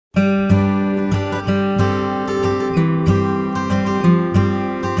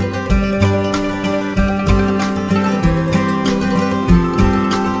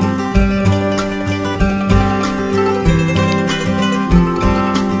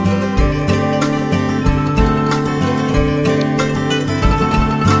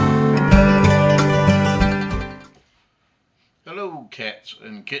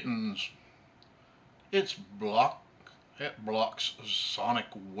It blocks sonic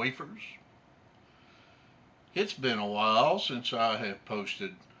wafers. It's been a while since I have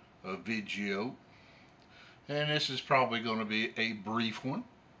posted a video, and this is probably going to be a brief one.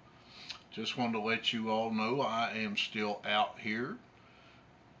 Just wanted to let you all know I am still out here.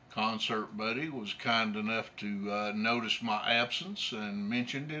 Concert Buddy was kind enough to notice my absence and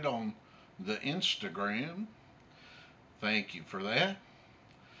mentioned it on the Instagram. Thank you for that.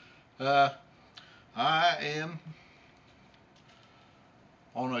 I am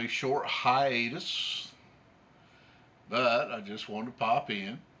on a short hiatus, but I just wanted to pop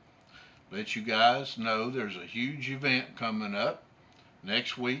in, let you guys know there's a huge event coming up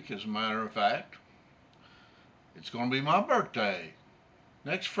next week. As a matter of fact, it's going to be my birthday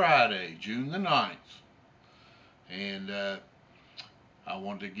next Friday, June the 9th, and I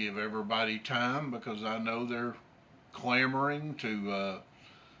want to give everybody time because I know they're clamoring to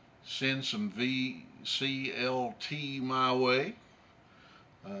send some VCLT my way.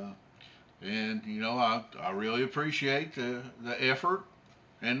 And you know, I really appreciate the effort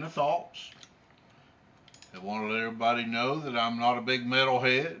and the thoughts. I want to let everybody know that I'm not a big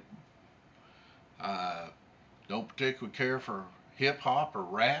metalhead. I don't particularly care for hip hop or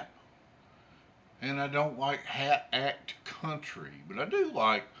rap, and I don't like hat act country, but I do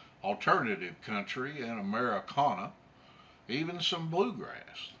like alternative country and Americana, even some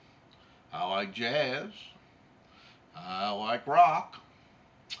bluegrass. I like jazz. I like rock.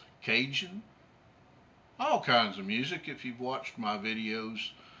 Cajun, all kinds of music. If you've watched my videos,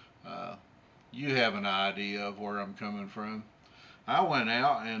 you have an idea of where I'm coming from. I went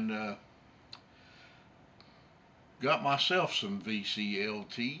out and got myself some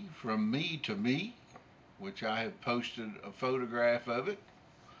VCLT from Me to Me, which I have posted a photograph of it.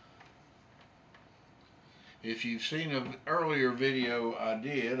 If you've seen an earlier video I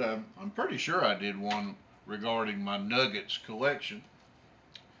did, I'm pretty sure I did one regarding my Nuggets collection.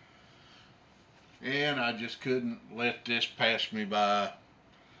 And I just couldn't let this pass me by.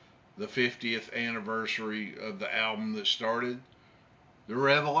 The 50th anniversary of the album that started the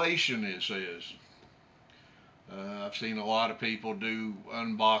revelation, it says. I've seen a lot of people do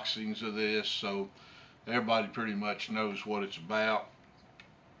unboxings of this, so everybody pretty much knows what it's about.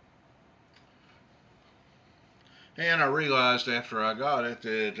 And I realized after I got it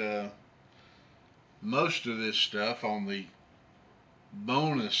that most of this stuff on the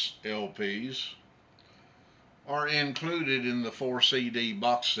bonus LPs are included in the 4 CD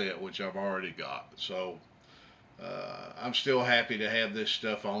box set, which I've already got. So I'm still happy to have this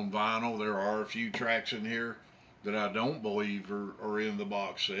stuff on vinyl. There are a few tracks in here that I don't believe are in the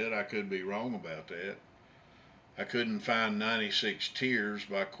box set. I could be wrong about that. I couldn't find 96 Tears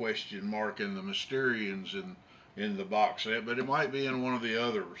by question marking the Mysterians in the box set, but it might be in one of the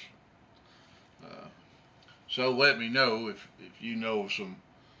others. So let me know if you know of some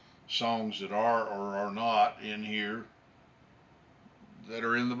songs that are or are not in here that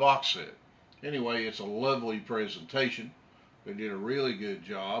are in the box set. Anyway, it's a lovely presentation. They did a really good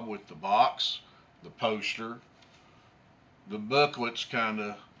job with the box, the poster. The booklet's kind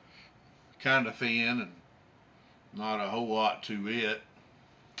of thin and not a whole lot to it,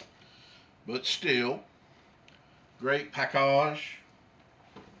 but still great package.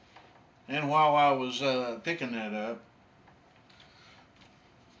 And while I was picking that up,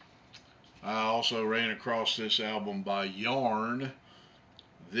 I also ran across this album by Yarn,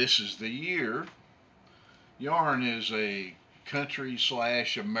 This Is the Year. Yarn is a country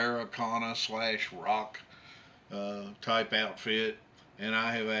 / Americana / rock type outfit, and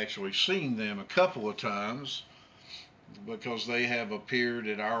I have actually seen them a couple of times because they have appeared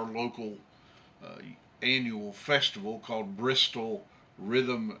at our local annual festival called Bristol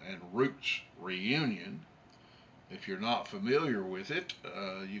Rhythm and Roots Reunion. If you're not familiar with it,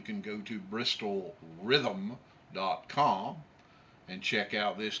 you can go to bristolrhythm.com and check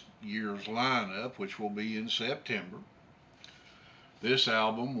out this year's lineup, which will be in September. This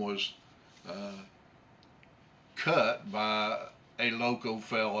album was cut by a local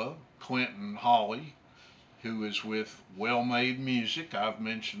fella, Clinton Hawley, who is with Well Made Music. I've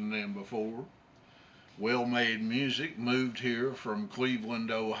mentioned them before. Well Made Music moved here from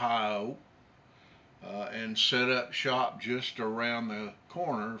Cleveland, Ohio, and set up shop just around the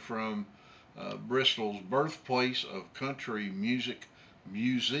corner from Bristol's birthplace of country music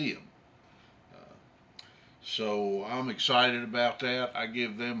museum. So I'm excited about that. I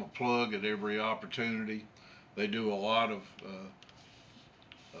give them a plug at every opportunity. They do a lot of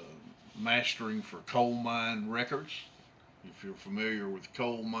mastering for Coal Mine Records, if you're familiar with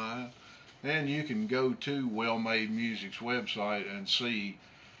Coal Mine. And you can go to Well Made Music's website and see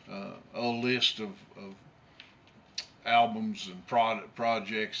a list of albums and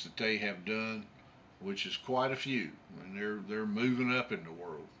projects that they have done, which is quite a few, and they're moving up in the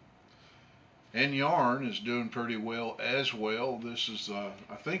world. And Yarn is doing pretty well as well. This is,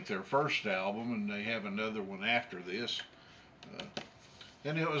 I think, their first album, and they have another one after this.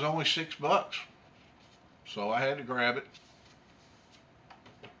 And it was only $6, so I had to grab it.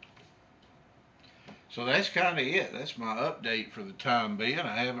 So that's kind of it. That's my update for the time being.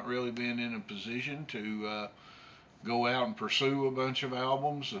 I haven't really been in a position to go out and pursue a bunch of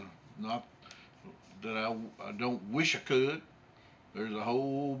albums. Not that I don't wish I could. There's a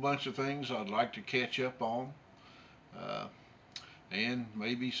whole bunch of things I'd like to catch up on. And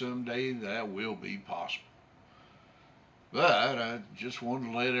maybe someday that will be possible. But I just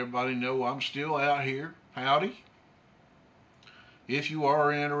wanted to let everybody know I'm still out here. Howdy. If you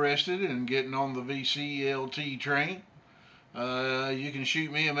are interested in getting on the VCLT train, you can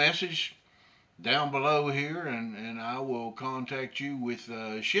shoot me a message down below here, and I will contact you with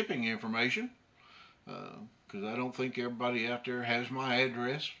shipping information, because I don't think everybody out there has my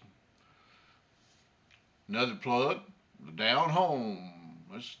address. Another plug, the Down Home.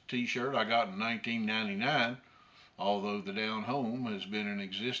 This t-shirt I got in 1999, although the Down Home has been in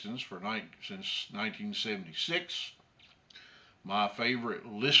existence since 1976. My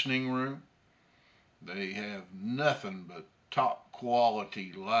favorite listening room. They have nothing but top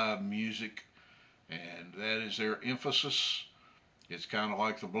quality live music, and that is their emphasis. It's kind of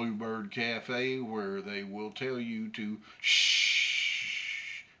like the Bluebird Cafe, where they will tell you to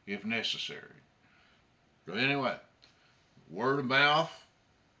shh if necessary. So anyway, word of mouth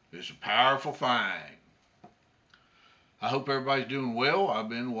is a powerful thing. I hope everybody's doing well. I've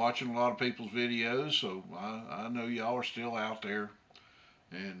been watching a lot of people's videos, so I know y'all are still out there,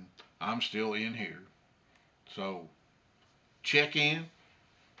 and I'm still in here. So check in.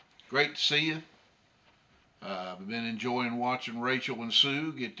 Great to see you. I've been enjoying watching Rachel and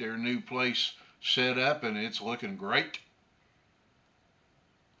Sue get their new place set up, and it's looking great.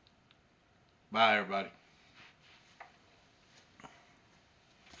 Bye, everybody.